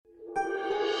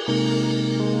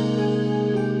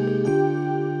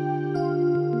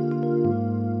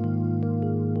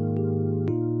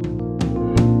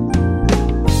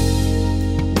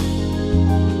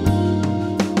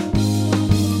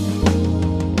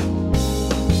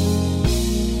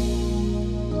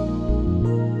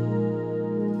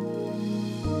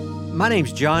My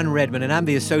name's Jon Redmond, and I'm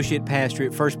the Associate Pastor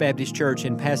at First Baptist Church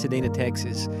in Pasadena,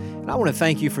 Texas. And I want to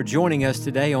thank you for joining us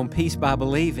today on Peace by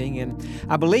Believing. And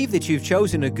I believe that you've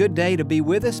chosen a good day to be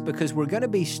with us because we're going to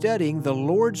be studying the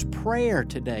Lord's Prayer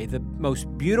today, the most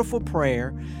beautiful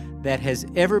prayer that has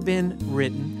ever been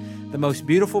written, the most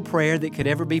beautiful prayer that could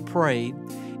ever be prayed,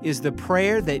 is the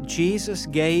prayer that Jesus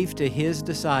gave to His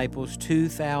disciples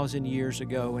 2,000 years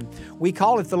ago. And we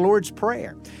call it the Lord's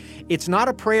Prayer. It's not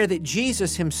a prayer that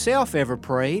Jesus Himself ever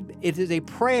prayed. It is a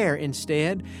prayer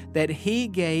instead that He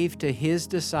gave to His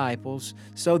disciples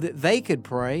so that they could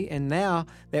pray. And now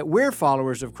that we're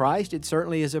followers of Christ, it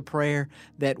certainly is a prayer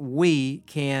that we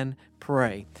can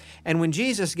pray. And when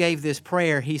Jesus gave this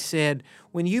prayer, He said,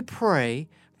 when you pray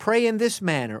in this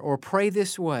manner or pray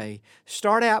this way,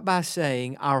 start out by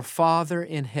saying, Our Father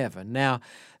in heaven. Now,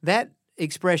 that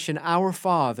expression, Our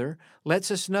Father, lets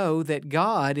us know that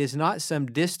God is not some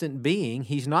distant being.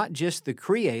 He's not just the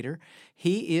Creator.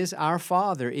 He is our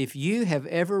Father. If you have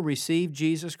ever received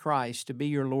Jesus Christ to be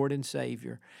your Lord and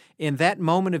Savior, in that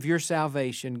moment of your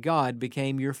salvation, God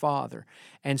became your Father.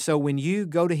 And so when you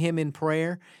go to Him in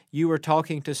prayer, you are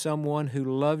talking to someone who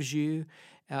loves you.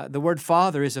 The word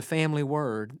Father is a family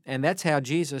word, and that's how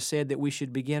Jesus said that we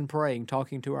should begin praying,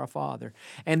 talking to our Father.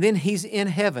 And then He's in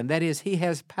heaven. That is, He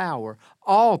has power,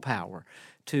 all power,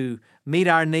 to meet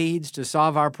our needs, to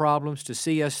solve our problems, to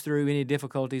see us through any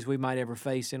difficulties we might ever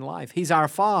face in life. He's our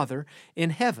Father in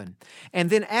heaven. And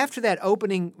then after that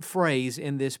opening phrase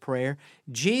in this prayer,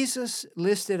 Jesus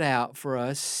listed out for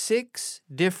us 6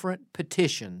 different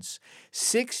petitions,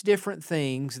 6 different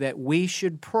things that we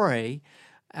should pray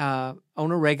on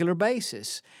a regular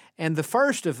basis. And the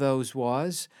first of those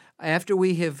was, after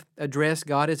we have addressed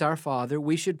God as our Father,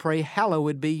 we should pray,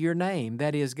 Hallowed be your name.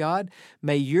 That is, God,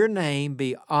 may your name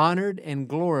be honored and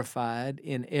glorified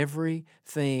in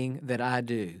everything that I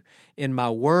do, in my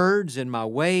words, in my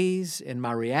ways, in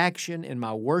my reaction, in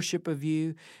my worship of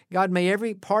you. God, may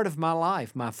every part of my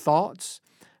life, my thoughts,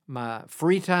 my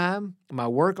free time, my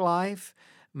work life,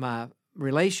 my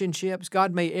relationships,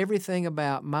 God, may everything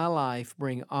about my life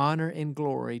bring honor and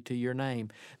glory to your name.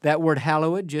 That word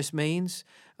hallowed just means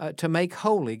to make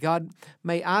holy. God,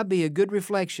 may I be a good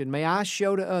reflection. May I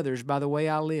show to others by the way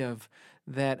I live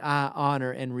that I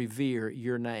honor and revere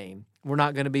your name. We're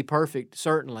not going to be perfect,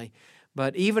 certainly,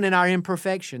 but even in our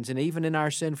imperfections and even in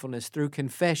our sinfulness, through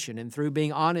confession and through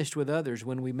being honest with others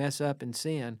when we mess up and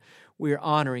sin, we are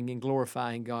honoring and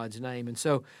glorifying God's name. And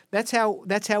so that's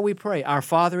how we pray. Our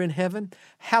Father in heaven,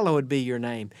 hallowed be your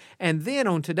name. And then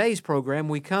on today's program,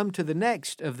 we come to the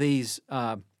next of these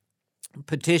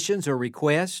petitions or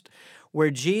requests where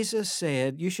Jesus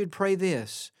said, you should pray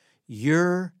this,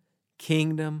 your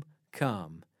kingdom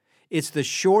come. It's the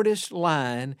shortest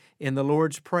line in the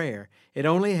Lord's Prayer. It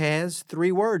only has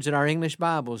 3 words in our English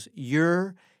Bibles,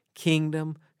 your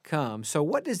kingdom come. So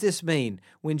what does this mean?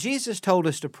 When Jesus told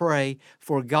us to pray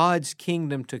for God's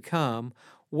kingdom to come,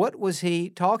 what was He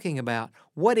talking about?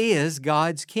 What is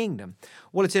God's kingdom?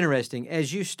 Well, it's interesting.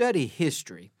 As you study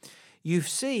history, you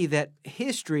see that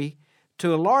history,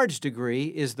 to a large degree,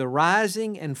 is the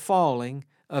rising and falling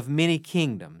of many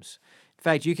kingdoms. In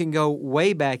fact, you can go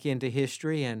way back into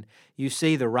history and you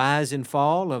see the rise and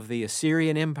fall of the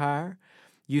Assyrian Empire.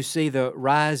 You see the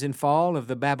rise and fall of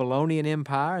the Babylonian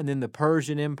Empire, and then the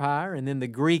Persian Empire, and then the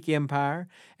Greek Empire,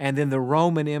 and then the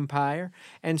Roman Empire.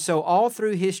 And so all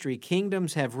through history,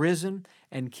 kingdoms have risen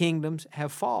and kingdoms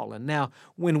have fallen. Now,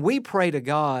 when we pray to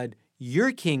God,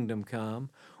 your kingdom come,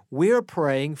 we're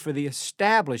praying for the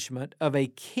establishment of a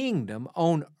kingdom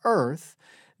on earth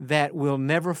that will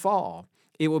never fall.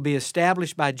 It will be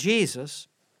established by Jesus,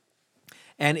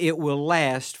 and it will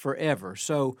last forever.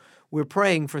 So we're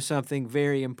praying for something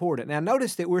very important. Now,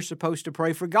 notice that we're supposed to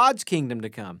pray for God's kingdom to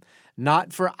come,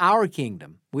 not for our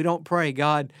kingdom. We don't pray,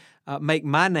 God, make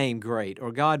my name great,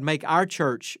 or God, make our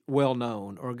church well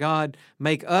known, or God,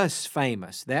 make us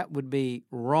famous. That would be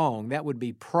wrong. That would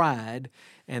be pride,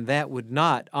 and that would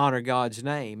not honor God's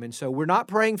name. And so we're not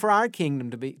praying for our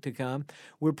kingdom to come.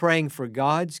 We're praying for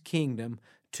God's kingdom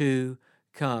to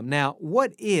come. Now,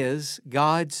 what is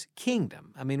God's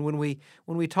kingdom? I mean, when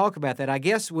we talk about that, I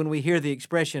guess when we hear the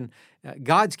expression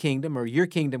God's kingdom or your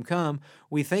kingdom come,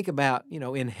 we think about,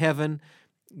 in heaven,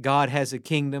 God has a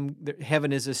kingdom.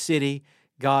 Heaven is a city.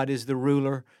 God is the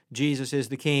ruler. Jesus is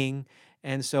the king.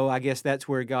 And so I guess that's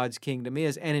where God's kingdom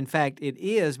is. And in fact, it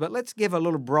is. But let's give a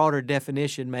little broader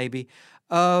definition, maybe,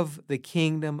 of the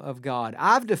kingdom of God.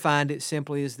 I've defined it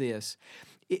simply as this: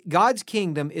 God's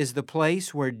kingdom is the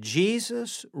place where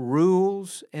Jesus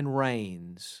rules and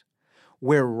reigns,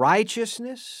 where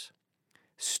righteousness,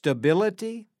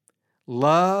 stability,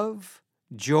 love,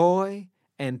 joy,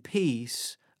 and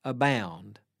peace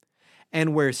abound,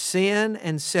 and where sin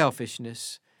and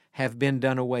selfishness have been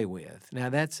done away with. Now,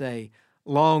 that's a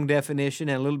long definition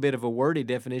and a little bit of a wordy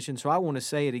definition, so I want to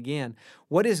say it again.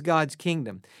 What is God's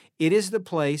kingdom? It is the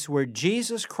place where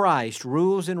Jesus Christ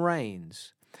rules and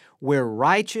reigns, where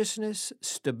righteousness,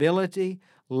 stability,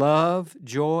 love,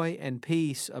 joy, and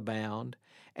peace abound,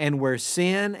 and where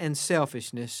sin and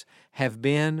selfishness have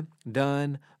been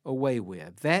done away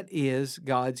with. That is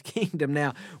God's kingdom.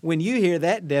 Now, when you hear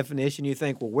that definition, you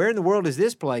think, well, where in the world is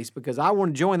this place? Because I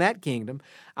want to join that kingdom.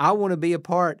 I want to be a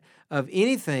part of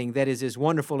anything that is as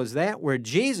wonderful as that, where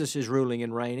Jesus is ruling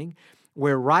and reigning,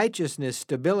 where righteousness,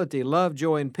 stability, love,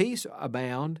 joy, and peace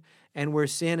abound, and where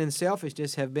sin and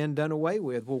selfishness have been done away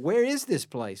with. Well, where is this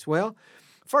place? Well,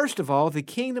 first of all, the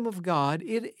kingdom of God,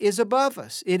 it is above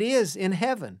us. It is in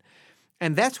heaven.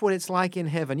 And that's what it's like in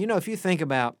heaven. You know, if you think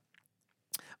about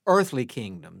earthly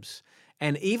kingdoms,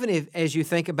 and even as you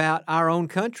think about our own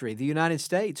country, the United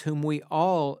States, whom we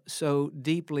all so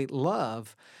deeply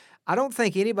love, I don't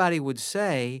think anybody would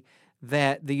say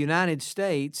that the United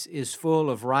States is full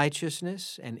of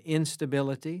righteousness and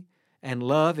instability and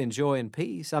love and joy and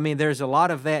peace. I mean, there's a lot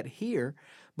of that here,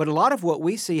 but a lot of what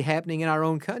we see happening in our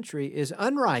own country is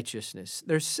unrighteousness.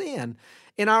 There's sin.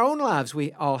 In our own lives,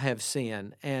 we all have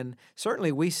sin, and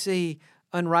certainly we see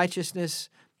unrighteousness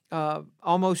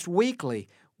almost weekly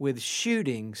with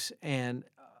shootings and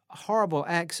horrible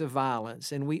acts of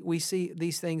violence, and we see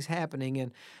these things happening.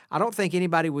 And I don't think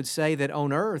anybody would say that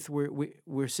on earth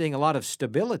we're seeing a lot of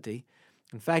stability.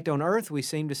 In fact, on earth we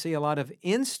seem to see a lot of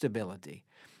instability.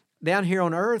 Down here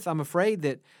on earth, I'm afraid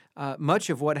that much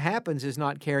of what happens is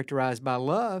not characterized by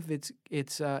love.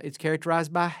 It's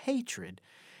characterized by hatred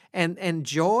and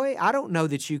joy. I don't know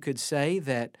that you could say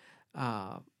that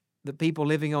the people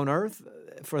living on earth,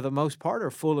 for the most part, are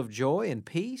full of joy and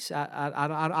peace.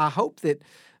 I hope that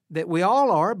we all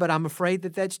are, but I'm afraid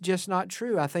that that's just not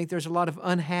true. I think there's a lot of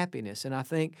unhappiness, and I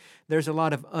think there's a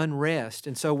lot of unrest.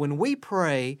 And so when we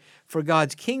pray for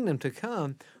God's kingdom to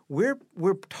come, we're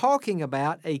talking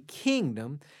about a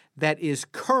kingdom that is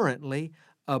currently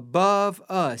above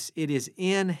us. It is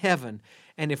in heaven.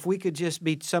 And if we could just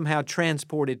be somehow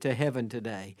transported to heaven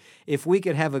today, if we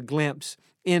could have a glimpse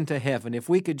into heaven, if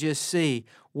we could just see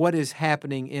what is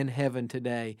happening in heaven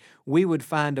today, we would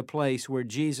find a place where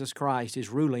Jesus Christ is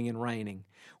ruling and reigning,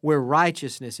 where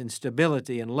righteousness and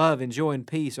stability and love and joy and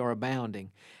peace are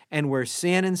abounding, and where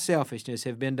sin and selfishness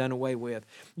have been done away with.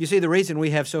 You see, the reason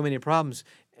we have so many problems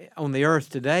on the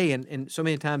earth today and so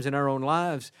many times in our own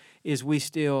lives is we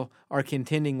still are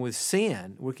contending with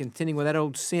sin. We're contending with that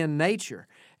old sin nature,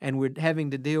 and we're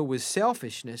having to deal with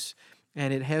selfishness,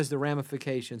 and it has the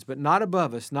ramifications, but not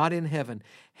above us, not in heaven.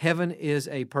 Heaven is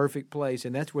a perfect place,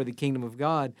 and that's where the kingdom of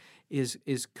God is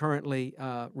currently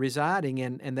residing,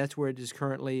 and that's where it is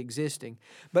currently existing.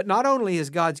 But not only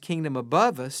is God's kingdom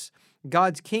above us,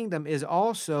 God's kingdom is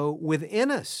also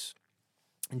within us.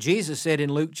 Jesus said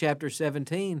in Luke chapter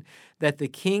 17 that the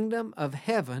kingdom of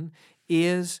heaven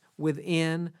is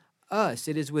within us.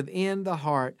 It is within the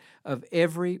heart of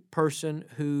every person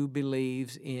who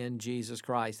believes in Jesus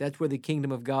Christ. That's where the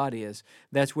kingdom of God is.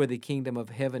 That's where the kingdom of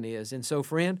heaven is. And so,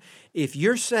 friend, if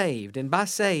you're saved, and by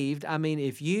saved, I mean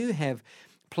if you have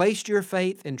placed your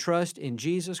faith and trust in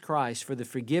Jesus Christ for the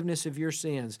forgiveness of your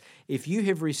sins, if you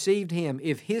have received Him,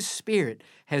 if His Spirit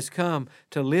has come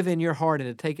to live in your heart and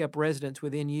to take up residence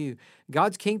within you,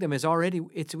 God's kingdom is already,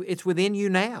 it's within you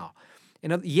now.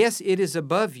 And yes, it is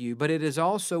above you, but it is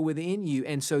also within you.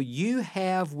 And so you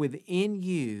have within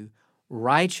you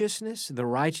righteousness, the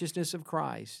righteousness of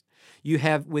Christ. You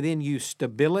have within you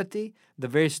stability, the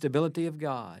very stability of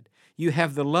God. You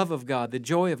have the love of God, the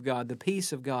joy of God, the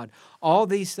peace of God. All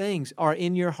these things are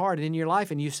in your heart and in your life.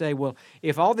 And you say, well,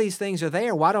 if all these things are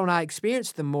there, why don't I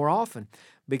experience them more often?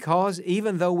 Because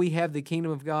even though we have the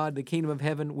kingdom of God, the kingdom of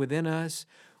heaven within us,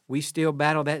 we still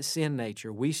battle that sin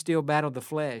nature. We still battle the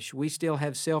flesh. We still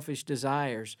have selfish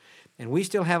desires. And we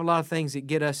still have a lot of things that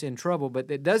get us in trouble. But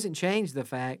that doesn't change the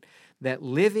fact that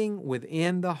living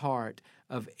within the heart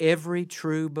of every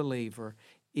true believer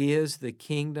is the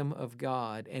kingdom of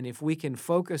God. And if we can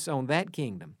focus on that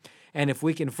kingdom, and if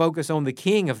we can focus on the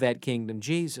king of that kingdom,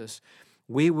 Jesus,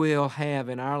 we will have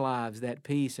in our lives that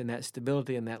peace and that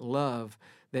stability and that love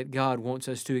that God wants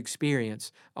us to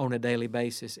experience on a daily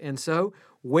basis. And so,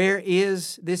 where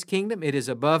is this kingdom? It is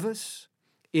above us.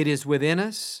 It is within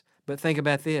us. But think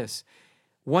about this.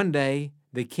 One day,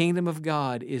 the kingdom of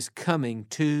God is coming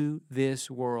to this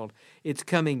world. It's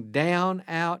coming down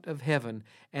out of heaven,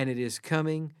 and it is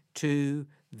coming to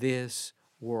this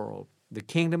world. The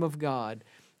kingdom of God.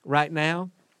 Right now,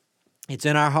 it's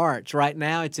in our hearts. Right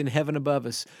now, it's in heaven above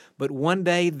us. But one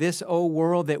day, this old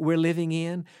world that we're living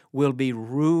in will be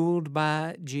ruled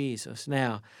by Jesus.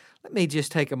 Now, let me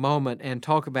just take a moment and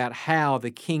talk about how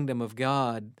the kingdom of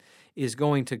God is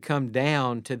going to come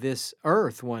down to this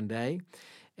earth one day.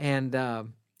 And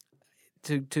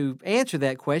to answer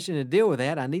that question and deal with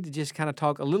that, I need to just kind of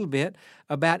talk a little bit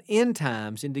about end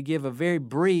times and to give a very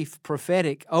brief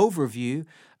prophetic overview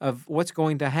of what's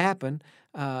going to happen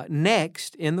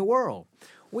next in the world.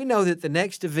 We know that the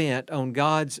next event on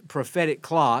God's prophetic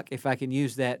clock, if I can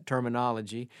use that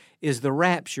terminology, is the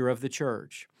rapture of the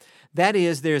church. That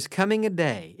is, there's coming a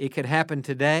day. It could happen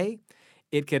today.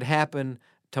 It could happen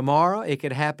tomorrow. It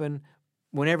could happen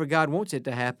whenever God wants it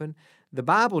to happen. The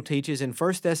Bible teaches in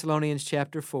 1 Thessalonians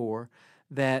chapter 4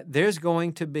 that there's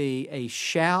going to be a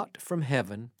shout from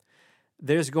heaven.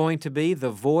 There's going to be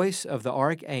the voice of the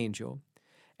archangel,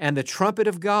 and the trumpet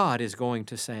of God is going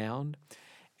to sound,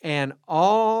 and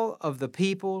all of the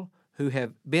people who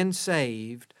have been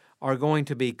saved are going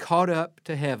to be caught up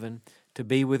to heaven to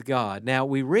be with God. Now,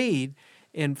 we read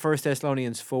in 1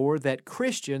 Thessalonians 4 that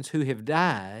Christians who have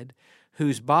died,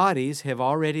 whose bodies have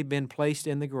already been placed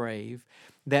in the grave,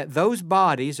 that those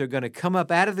bodies are going to come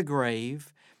up out of the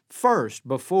grave first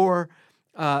before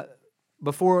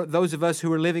those of us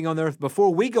who are living on the earth,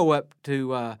 before we go up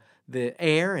to the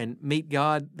air and meet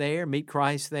God there, meet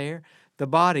Christ there. The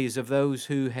bodies of those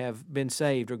who have been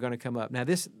saved are going to come up. Now,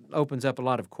 this opens up a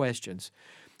lot of questions.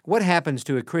 What happens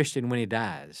to a Christian when he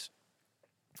dies?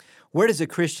 Where does a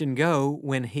Christian go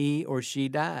when he or she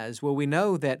dies? Well, we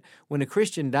know that when a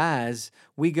Christian dies,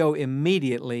 we go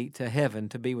immediately to heaven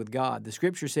to be with God. The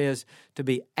Scripture says to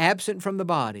be absent from the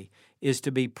body is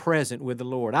to be present with the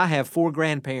Lord. I have 4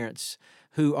 grandparents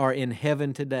who are in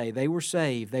heaven today. They were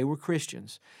saved. They were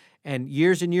Christians. And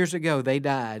years ago, they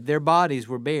died. Their bodies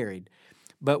were buried.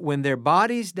 But when their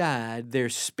bodies died, their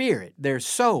spirit, their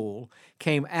soul,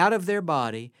 came out of their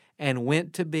body and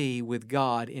went to be with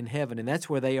God in heaven. And that's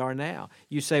where they are now.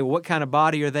 You say, well, what kind of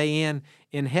body are they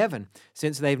in heaven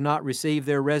since they've not received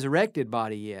their resurrected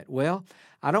body yet? Well,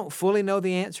 I don't fully know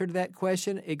the answer to that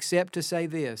question except to say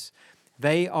this.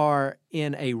 They are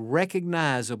in a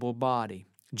recognizable body.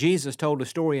 Jesus told a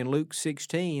story in Luke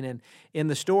 16, and in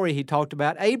the story he talked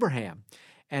about Abraham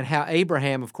and how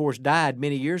Abraham, of course, died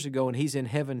many years ago and he's in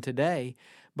heaven today.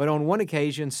 But on one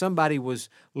occasion, somebody was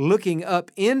looking up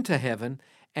into heaven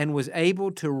and was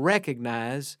able to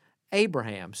recognize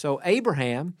Abraham. So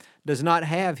Abraham does not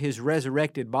have his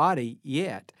resurrected body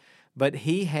yet, but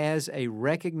he has a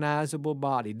recognizable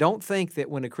body. Don't think that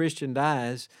when a Christian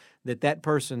dies that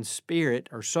person's spirit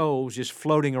or soul is just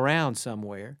floating around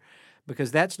somewhere,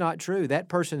 because that's not true. That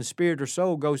person's spirit or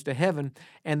soul goes to heaven,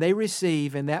 and they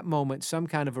receive in that moment some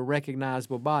kind of a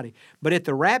recognizable body. But at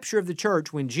the rapture of the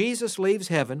church, when Jesus leaves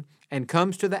heaven and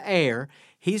comes to the air,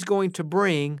 he's going to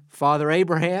bring Father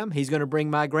Abraham, he's going to bring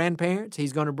my grandparents,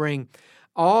 he's going to bring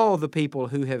all the people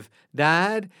who have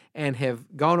died and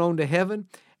have gone on to heaven.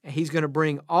 He's going to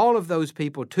bring all of those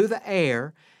people to the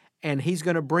air, and he's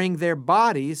going to bring their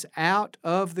bodies out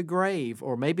of the grave,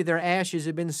 or maybe their ashes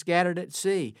have been scattered at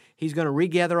sea. He's going to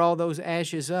regather all those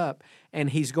ashes up, and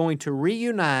he's going to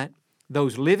reunite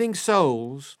those living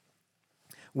souls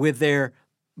with their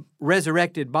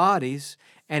resurrected bodies,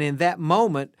 and in that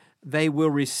moment, they will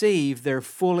receive their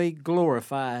fully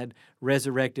glorified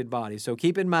resurrected body. So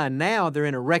keep in mind, now they're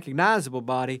in a recognizable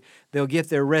body. They'll get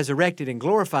their resurrected and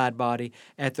glorified body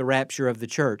at the rapture of the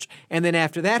church. And then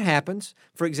after that happens,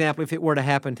 for example, if it were to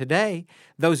happen today,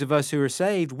 those of us who are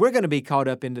saved, we're going to be caught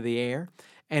up into the air,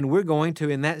 and we're going to,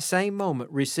 in that same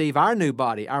moment, receive our new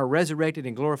body, our resurrected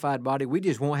and glorified body. We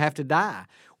just won't have to die.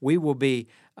 We will be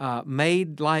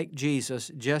made like Jesus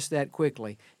just that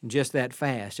quickly, just that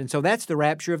fast. And so that's the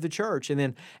rapture of the church. And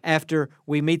then after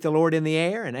we meet the Lord in the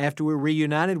air, and after we're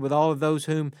reunited with all of those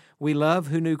whom we love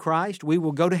who knew Christ, we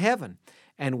will go to heaven,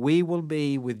 and we will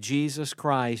be with Jesus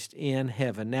Christ in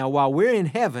heaven. Now, while we're in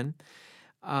heaven,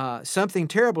 something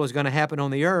terrible is going to happen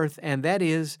on the earth, and that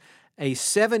is a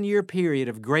 7-year period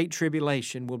of great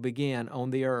tribulation will begin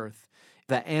on the earth.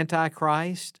 The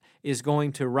Antichrist is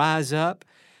going to rise up,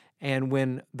 and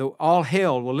when all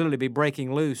hell will literally be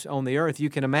breaking loose on the earth,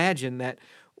 you can imagine that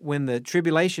when the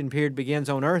tribulation period begins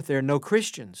on earth, there are no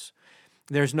Christians.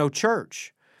 There's no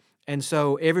church. And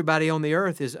so everybody on the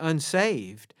earth is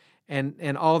unsaved,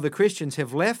 and all the Christians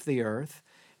have left the earth.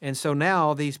 And so now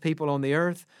all these people on the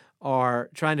earth are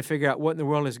trying to figure out what in the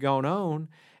world has gone on,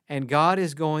 and God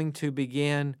is going to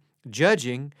begin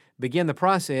the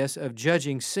process of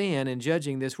judging sin and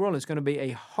judging this world. It's going to be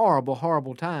a horrible,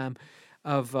 horrible time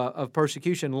of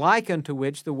persecution, like unto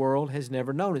which the world has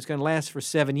never known. It's going to last for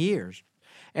 7 years.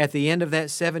 At the end of that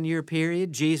 7-year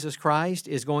period, Jesus Christ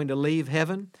is going to leave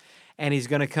heaven, and He's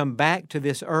going to come back to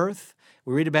this earth.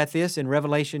 We read about this in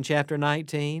Revelation chapter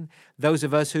 19. Those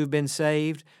of us who've been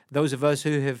saved, those of us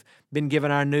who have been given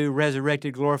our new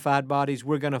resurrected, glorified bodies,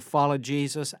 we're going to follow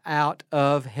Jesus out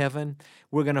of heaven.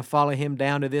 We're going to follow Him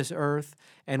down to this earth.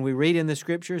 And we read in the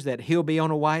Scriptures that He'll be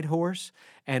on a white horse,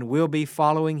 and we'll be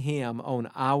following Him on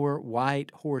our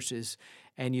white horses.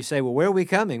 And you say, well, where are we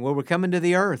coming? Well, we're coming to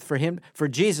the earth for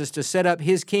Jesus to set up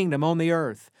His kingdom on the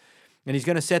earth. And He's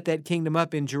going to set that kingdom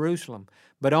up in Jerusalem.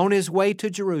 But on His way to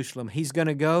Jerusalem, He's going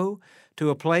to go to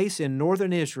a place in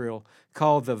northern Israel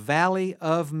called the Valley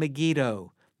of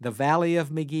Megiddo. The Valley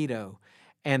of Megiddo.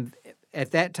 And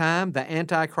at that time, the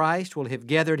Antichrist will have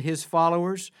gathered his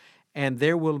followers, and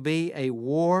there will be a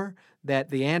war that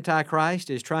the Antichrist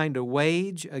is trying to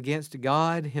wage against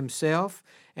God Himself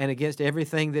and against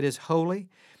everything that is holy.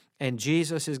 And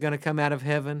Jesus is going to come out of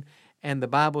heaven, and the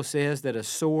Bible says that a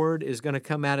sword is going to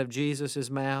come out of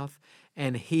Jesus' mouth,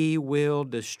 and He will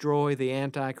destroy the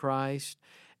Antichrist,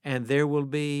 and there will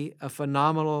be a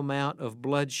phenomenal amount of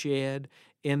bloodshed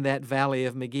in that Valley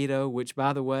of Megiddo, which,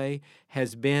 by the way,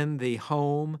 has been the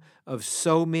home of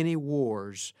so many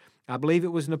wars. I believe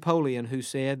it was Napoleon who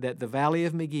said that the Valley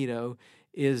of Megiddo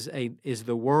is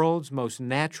the world's most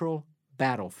natural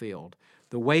battlefield.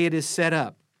 The way it is set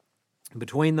up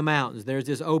between the mountains, there's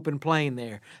this open plain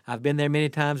there. I've been there many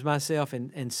times myself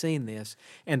and seen this.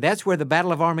 And that's where the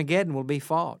Battle of Armageddon will be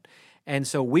fought. And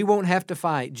so we won't have to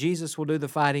fight. Jesus will do the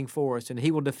fighting for us, and He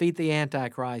will defeat the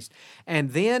Antichrist. And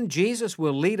then Jesus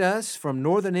will lead us from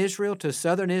northern Israel to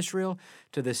southern Israel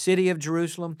to the city of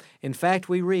Jerusalem. In fact,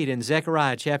 we read in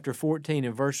Zechariah chapter 14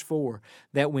 and verse 4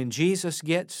 that when Jesus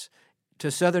gets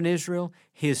to southern Israel,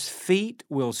 His feet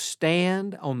will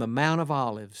stand on the Mount of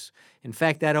Olives. In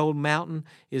fact, that old mountain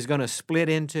is going to split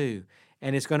in two,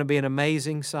 and it's going to be an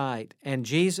amazing sight. And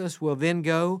Jesus will then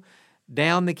go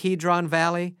down the Kidron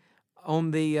Valley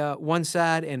on the one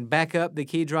side and back up the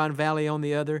Kidron Valley on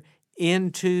the other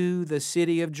into the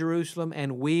city of Jerusalem,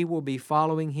 and we will be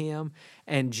following Him,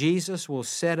 and Jesus will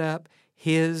set up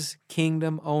His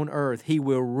kingdom on earth. He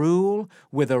will rule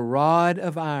with a rod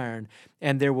of iron,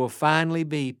 and there will finally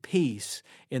be peace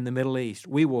in the Middle East.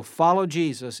 We will follow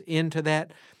Jesus into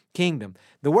that kingdom.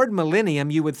 The word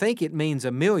millennium, you would think it means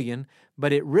 1,000,000,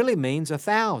 but it really means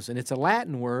 1,000. It's a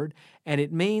Latin word, and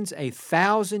it means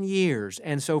 1,000 years.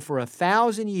 And so for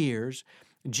 1,000 years,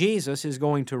 Jesus is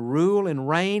going to rule and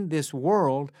reign this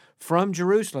world from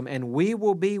Jerusalem, and we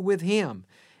will be with Him,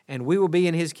 and we will be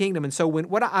in His kingdom. And so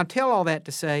I tell all that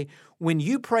to say, when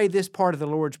you pray this part of the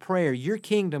Lord's Prayer, your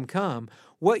kingdom come,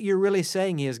 what you're really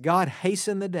saying is, God,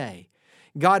 hasten the day.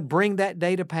 God, bring that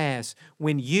day to pass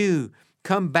when you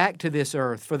come back to this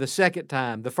earth for the second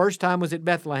time. The first time was at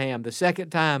Bethlehem. The second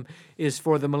time is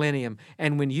for the millennium.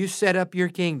 And when you set up your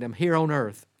kingdom here on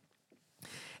earth.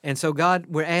 And so, God,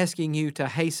 we're asking you to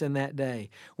hasten that day.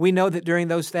 We know that during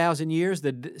those 1,000 years,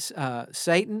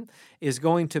 Satan is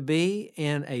going to be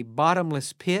in a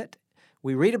bottomless pit.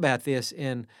 We read about this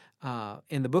in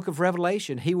the book of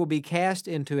Revelation. He will be cast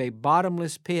into a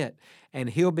bottomless pit,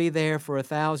 and he'll be there for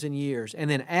 1,000 years. And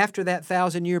then after that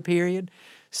 1,000-year period,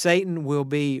 Satan will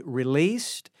be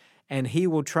released, and he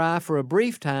will try for a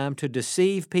brief time to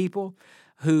deceive people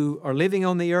who are living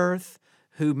on the earth,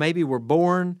 who maybe were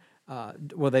born,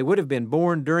 they would have been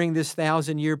born during this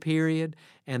 1,000-year period,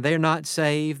 and they're not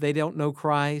saved. They don't know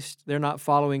Christ. They're not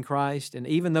following Christ. And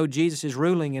even though Jesus is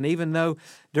ruling, and even though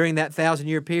during that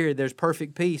 1,000-year period there's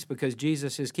perfect peace because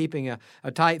Jesus is keeping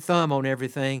a tight thumb on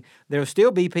everything, there'll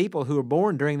still be people who are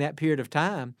born during that period of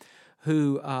time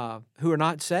who are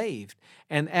not saved.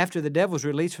 And after the devil's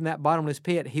released from that bottomless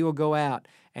pit, he will go out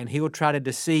and he will try to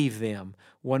deceive them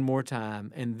one more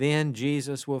time. And then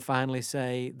Jesus will finally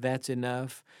say, that's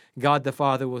enough. God the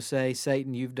Father will say,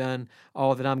 Satan, you've done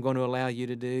all that I'm going to allow you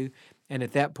to do. And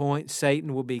at that point,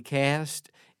 Satan will be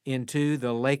cast into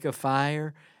the lake of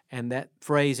fire. And that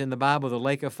phrase in the Bible, the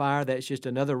lake of fire, that's just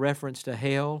another reference to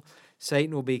hell.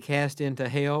 Satan will be cast into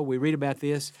hell. We read about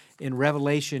this in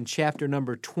Revelation chapter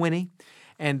number 20.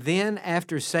 And then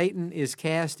after Satan is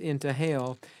cast into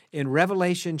hell, in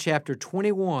Revelation chapter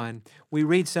 21, we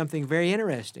read something very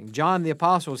interesting. John the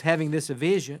Apostle is having this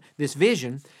vision.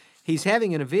 He's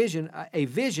having a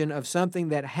vision of something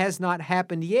that has not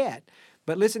happened yet.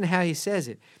 But listen to how he says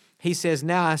it. He says,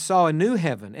 "Now I saw a new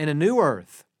heaven and a new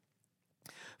earth.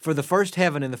 For the first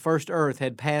heaven and the first earth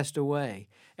had passed away,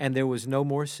 and there was no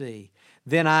more sea.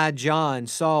 Then I, John,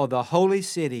 saw the holy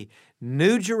city,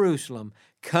 New Jerusalem,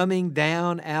 coming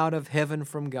down out of heaven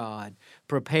from God,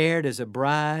 prepared as a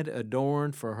bride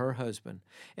adorned for her husband.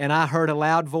 And I heard a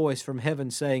loud voice from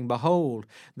heaven saying, Behold,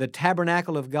 the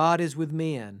tabernacle of God is with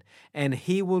men, and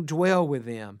He will dwell with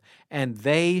them, and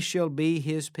they shall be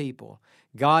His people.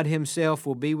 God Himself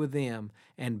will be with them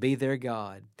and be their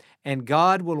God. And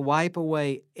God will wipe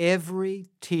away every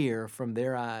tear from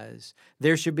their eyes.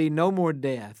 There shall be no more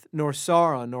death, nor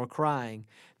sorrow, nor crying.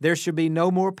 There shall be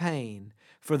no more pain,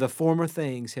 for the former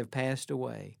things have passed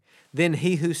away. Then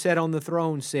He who sat on the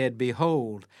throne said,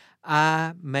 Behold,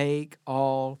 I make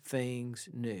all things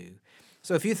new."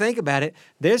 So if you think about it,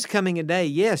 there's coming a day,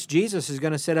 yes, Jesus is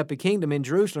going to set up a kingdom in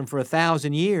Jerusalem for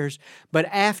 1,000 years, but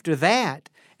after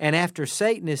that, and after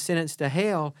Satan is sentenced to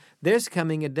hell, there's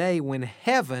coming a day when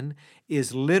heaven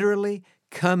is literally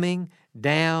coming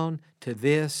down to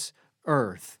this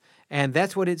earth. And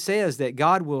that's what it says, that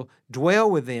God will dwell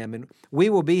with them, and we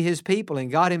will be His people, and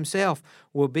God Himself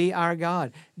will be our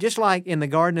God. Just like in the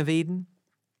Garden of Eden,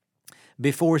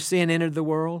 before sin entered the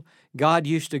world, God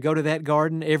used to go to that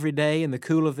garden every day in the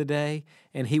cool of the day,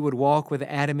 and He would walk with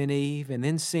Adam and Eve, and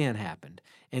then sin happened,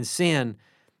 and sin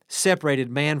separated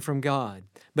man from God.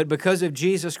 But because of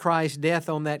Jesus Christ's death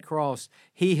on that cross,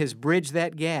 He has bridged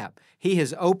that gap. He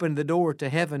has opened the door to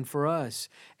heaven for us.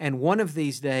 And one of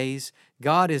these days,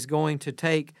 God is going to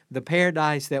take the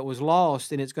paradise that was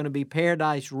lost, and it's going to be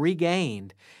paradise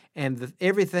regained. And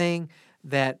everything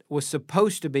that was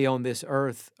supposed to be on this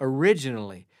earth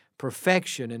originally,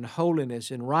 perfection and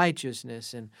holiness and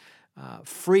righteousness and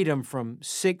freedom from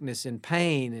sickness and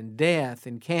pain and death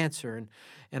and cancer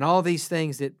and all these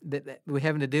things that we're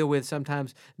having to deal with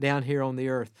sometimes down here on the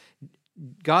earth.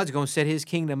 God's going to set His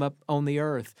kingdom up on the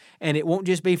earth, and it won't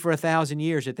just be for 1,000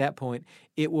 years at that point.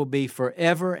 It will be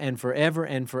forever and forever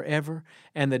and forever,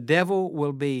 and the devil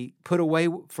will be put away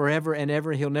forever and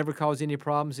ever. He'll never cause any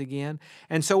problems again.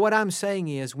 And so what I'm saying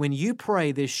is, when you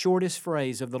pray this shortest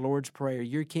phrase of the Lord's Prayer,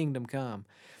 your kingdom come,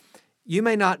 you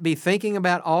may not be thinking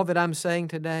about all that I'm saying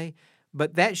today,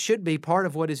 but that should be part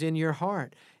of what is in your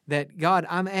heart, that God,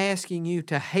 I'm asking You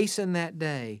to hasten that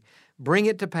day, bring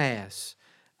it to pass,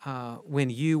 when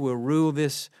You will rule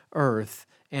this earth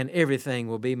and everything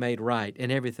will be made right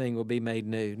and everything will be made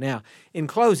new. Now, in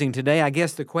closing today, I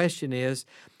guess the question is,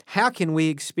 how can we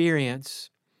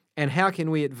experience and how can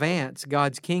we advance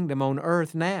God's kingdom on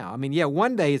earth now? I mean, yeah,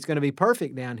 one day it's going to be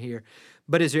perfect down here,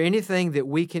 but is there anything that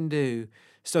we can do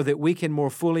so that we can more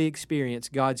fully experience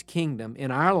God's kingdom in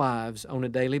our lives on a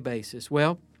daily basis?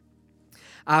 Well,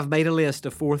 I've made a list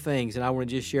of 4 things, and I want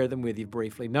to just share them with you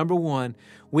briefly. Number 1,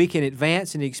 we can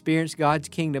advance and experience God's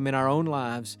kingdom in our own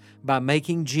lives by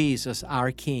making Jesus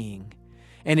our King.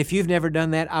 And if you've never done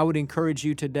that, I would encourage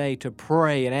you today to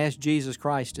pray and ask Jesus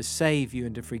Christ to save you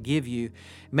and to forgive you.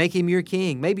 Make Him your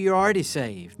King. Maybe you're already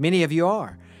saved. Many of you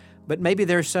are. But maybe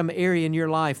there's some area in your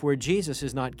life where Jesus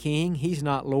is not King, He's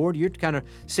not Lord. You're kind of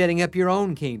setting up your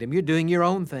own kingdom. You're doing your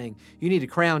own thing. You need to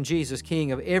crown Jesus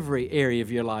King of every area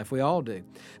of your life. We all do.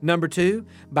 Number 2,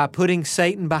 by putting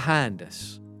Satan behind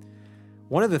us.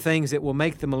 One of the things that will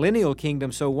make the millennial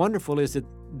kingdom so wonderful is that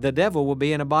the devil will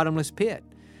be in a bottomless pit.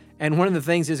 And one of the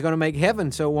things that's going to make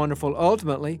heaven so wonderful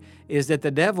ultimately is that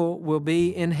the devil will be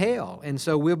in hell. And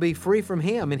so we'll be free from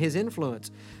him and his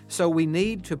influence. So we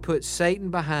need to put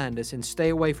Satan behind us and stay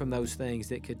away from those things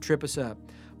that could trip us up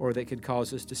or that could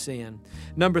cause us to sin.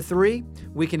 Number 3,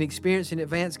 we can experience and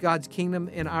advance God's kingdom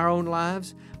in our own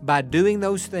lives by doing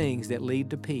those things that lead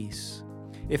to peace.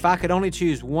 If I could only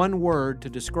choose one word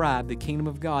to describe the kingdom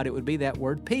of God, it would be that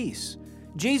word, peace.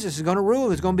 Jesus is going to rule.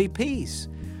 There's going to be peace.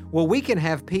 Well, we can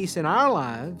have peace in our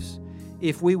lives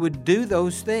if we would do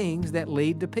those things that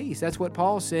lead to peace. That's what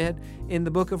Paul said in the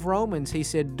book of Romans. He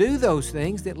said, do those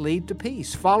things that lead to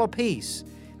peace. Follow peace.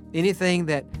 Anything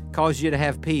that causes you to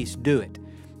have peace, do it.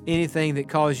 Anything that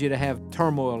causes you to have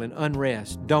turmoil and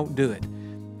unrest, don't do it.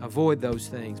 Avoid those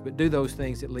things, but do those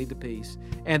things that lead to peace.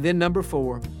 And then number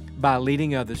 4, by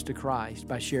leading others to Christ,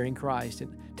 by sharing Christ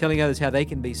and telling others how they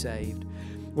can be saved.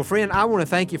 Well, friend, I want to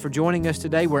thank you for joining us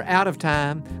today. We're out of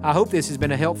time. I hope this has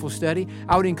been a helpful study.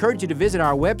 I would encourage you to visit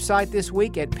our website this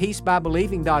week at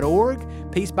peacebybelieving.org,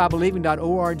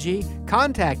 peacebybelieving.org.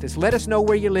 Contact us. Let us know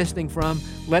where you're listening from.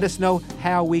 Let us know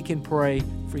how we can pray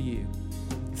for you.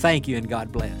 Thank you, and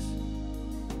God bless.